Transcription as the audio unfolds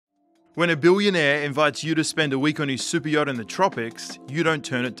When a billionaire invites you to spend a week on his super yacht in the tropics, you don't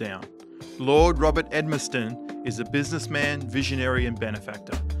turn it down. Lord Robert Edmiston is a businessman, visionary and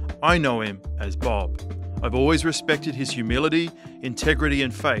benefactor. I know him as Bob. I've always respected his humility, integrity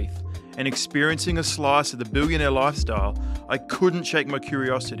and faith, and experiencing a slice of the billionaire lifestyle, I couldn't shake my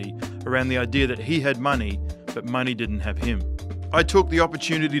curiosity around the idea that he had money, but money didn't have him. I took the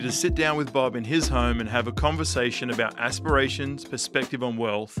opportunity to sit down with Bob in his home and have a conversation about aspirations, perspective on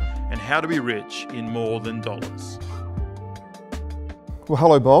wealth, and how to be rich in more than dollars. Well,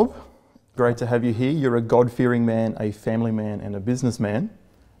 hello Bob. Great to have you here. You're a God-fearing man, a family man and a businessman.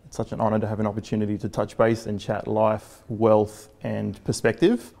 It's such an honour to have an opportunity to touch base and chat life, wealth and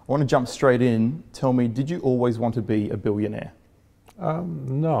perspective. I want to jump straight in. Tell me, did you always want to be a billionaire?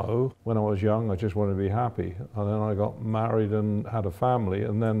 No. When I was young, I just wanted to be happy. And then I got married and had a family,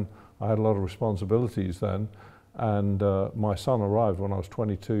 and then I had a lot of responsibilities then. And my son arrived when I was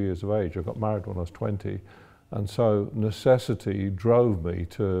 22 years of age. I got married when I was 20. And so necessity drove me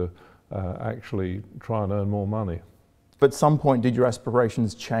to actually try and earn more money. But at some point, did your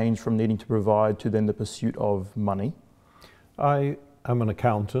aspirations change from needing to provide to then the pursuit of money? I am an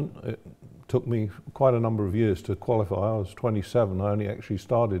accountant. It took me quite a number of years to qualify. I was 27. I only actually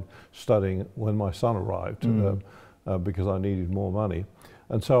started studying when my son arrived because I needed more money.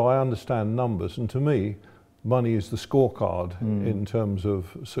 And so I understand numbers. And to me, money is the scorecard in terms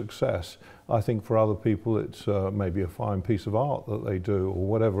of success. I think for other people, it's maybe a fine piece of art that they do or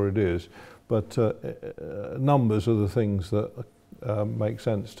whatever it is. But numbers are the things that make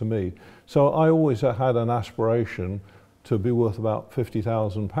sense to me. So I always had an aspiration to be worth about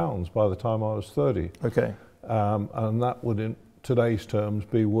 £50,000 by the time I was 30. Okay. And that would, in today's terms,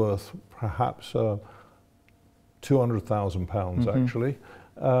 be worth perhaps £200,000 actually.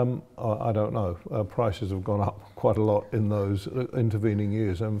 I don't know. Prices have gone up quite a lot in those intervening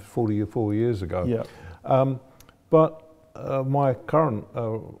years, and 44 years ago. Yeah. But my current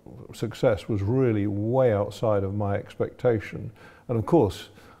success was really way outside of my expectation. And of course,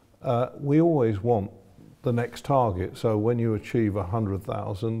 we always want the next target. So when you achieve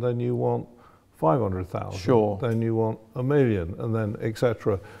 100,000, then you want 500,000. Sure. Then you want 1 million, and then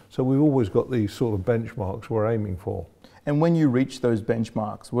etc. So we've always got these sort of benchmarks we're aiming for. And when you reached those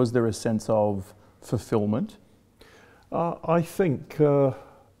benchmarks, was there a sense of fulfillment? I think there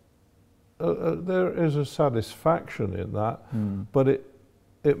is a satisfaction in that, but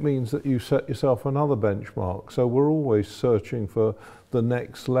it means that you set yourself another benchmark. So we're always searching for the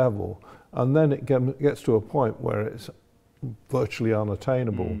next level. And then it gets to a point where it's virtually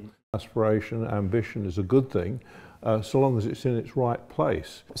unattainable. Aspiration, ambition is a good thing, so long as it's in its right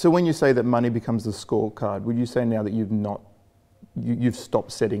place. So when you say that money becomes the scorecard, would you say now that you've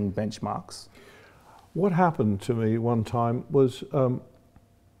stopped setting benchmarks? What happened to me one time was I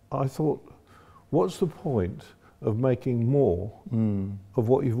thought, what's the point of making more of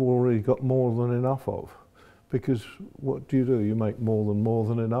what you've already got more than enough of? Because what do? You make more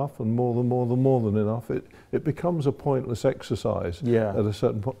than enough, and more than enough. It becomes a pointless exercise at a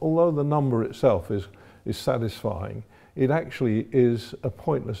certain point. Although the number itself is satisfying, it actually is a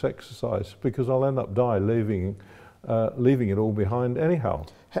pointless exercise because I'll end up leaving it all behind anyhow.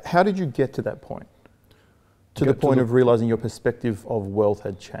 How did you get to that point? To the point of realizing your perspective of wealth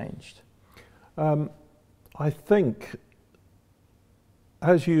had changed? I think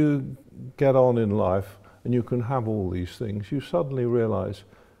as you get on in life, and you can have all these things, you suddenly realize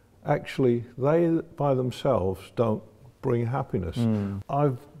actually they by themselves don't bring happiness.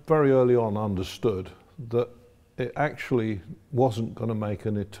 I've very early on understood that it actually wasn't going to make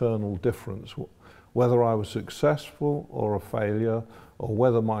an eternal difference whether I was successful or a failure, or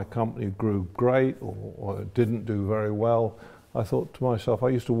whether my company grew great or it didn't do very well. I thought to myself, I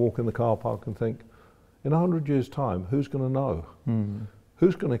used to walk in the car park and think, in 100 years' time, who's going to know?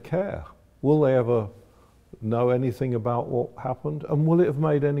 Who's going to care? Will they ever know anything about what happened, and will it have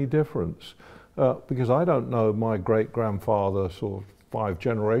made any difference? Because I don't know my great-grandfather sort of 5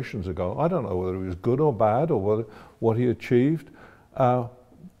 generations ago. I don't know whether he was good or bad, or what he achieved.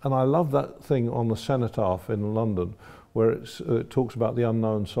 And I love that thing on the cenotaph in London where it talks about the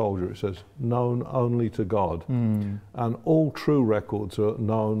unknown soldier. It says, known only to God. And all true records are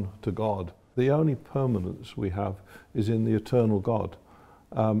known to God. The only permanence we have is in the eternal God.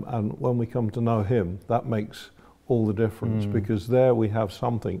 And when we come to know him, that makes all the difference, because there we have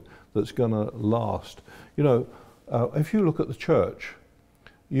something that's going to last. You know, if you look at the church,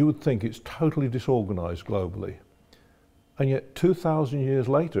 you would think it's totally disorganized globally. And yet 2,000 years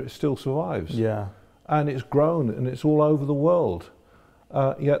later, it still survives. Yeah. And it's grown and it's all over the world.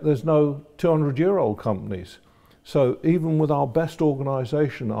 Yet there's no 200-year-old companies. So even with our best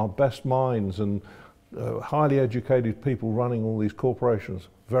organisation, our best minds and highly educated people running all these corporations,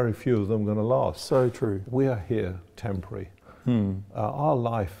 very few of them are going to last. So true. We are here temporary. Our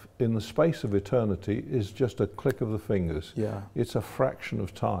life in the space of eternity is just a click of the fingers. Yeah. It's a fraction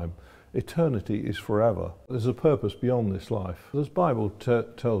of time. Eternity is forever. There's a purpose beyond this life. The Bible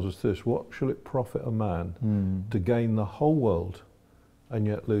tells us this: what shall it profit a man to gain the whole world and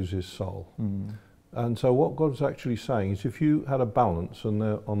yet lose his soul? And so what God's actually saying is, if you had a balance and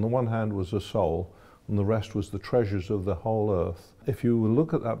there, on the one hand was a soul and the rest was the treasures of the whole earth, if you would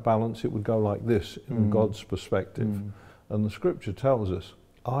look at that balance, it would go like this in God's perspective. And the scripture tells us,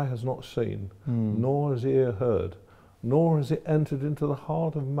 eye has not seen, nor has ear heard, nor has it entered into the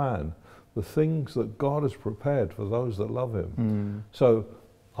heart of man the things that God has prepared for those that love him. So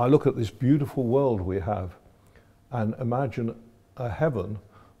I look at this beautiful world we have and imagine a heaven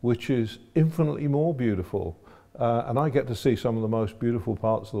which is infinitely more beautiful. And I get to see some of the most beautiful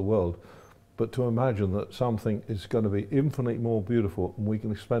parts of the world. But to imagine that something is going to be infinitely more beautiful and we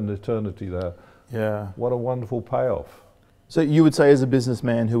can spend eternity there, what a wonderful payoff. So you would say, as a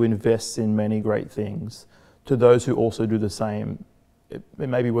businessman who invests in many great things, to those who also do the same, it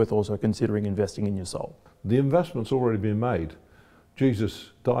may be worth also considering investing in your soul. The investment's already been made.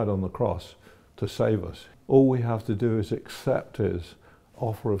 Jesus died on the cross to save us. All we have to do is accept his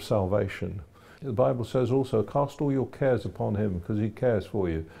offer of salvation. The Bible says also, cast all your cares upon him because he cares for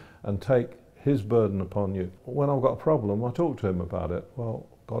you, and take his burden upon you. When I've got a problem, I talk to him about it. Well,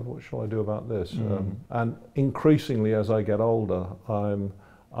 God, what shall I do about this? And increasingly as I get older, I'm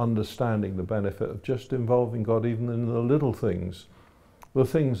understanding the benefit of just involving God even in the little things, the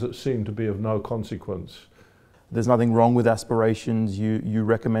things that seem to be of no consequence. There's nothing wrong with aspirations. You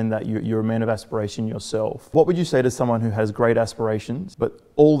recommend that. You're a man of aspiration yourself. What would you say to someone who has great aspirations, but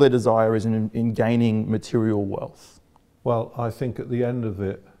all their desire is in gaining material wealth? Well, I think at the end of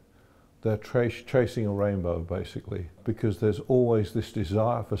it, they're chasing a rainbow, basically, because there's always this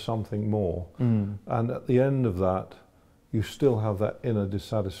desire for something more. And at the end of that, you still have that inner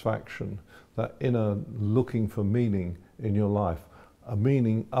dissatisfaction, that inner looking for meaning in your life, a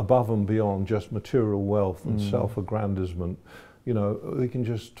meaning above and beyond just material wealth and self-aggrandizement. You know, we can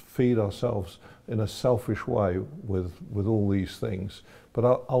just feed ourselves in a selfish way with all these things,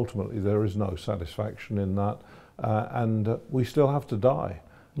 but ultimately there is no satisfaction in that, and we still have to die.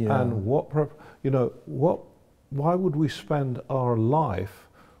 And why would we spend our life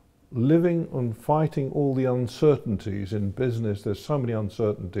living and fighting all the uncertainties in business? There's so many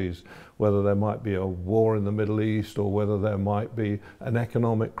uncertainties, whether there might be a war in the Middle East or whether there might be an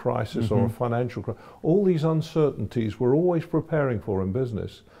economic crisis or a financial crisis. All these uncertainties we're always preparing for in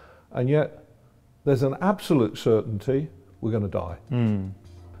business, and yet there's an absolute certainty we're going to die.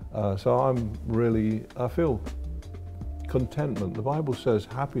 So I feel contentment. The Bible says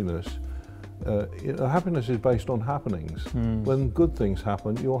happiness. Happiness is based on happenings. When good things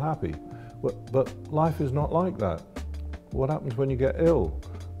happen, you're happy. But life is not like that. What happens when you get ill?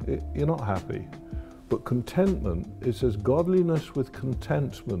 You're not happy. But contentment, it says godliness with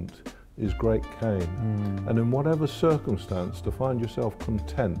contentment is great gain. And in whatever circumstance, to find yourself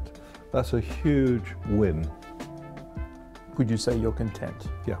content, that's a huge win. Would you say you're content?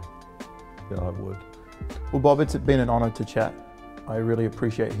 Yeah, I would. Well, Bob, it's been an honour to chat. I really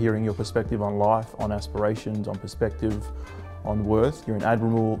appreciate hearing your perspective on life, on aspirations, on perspective, on worth. You're an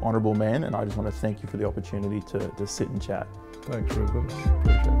admirable, honourable man, and I just want to thank you for the opportunity to sit and chat. Thanks, Ruben.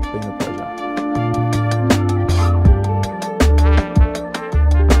 Appreciate it. It's been a pleasure.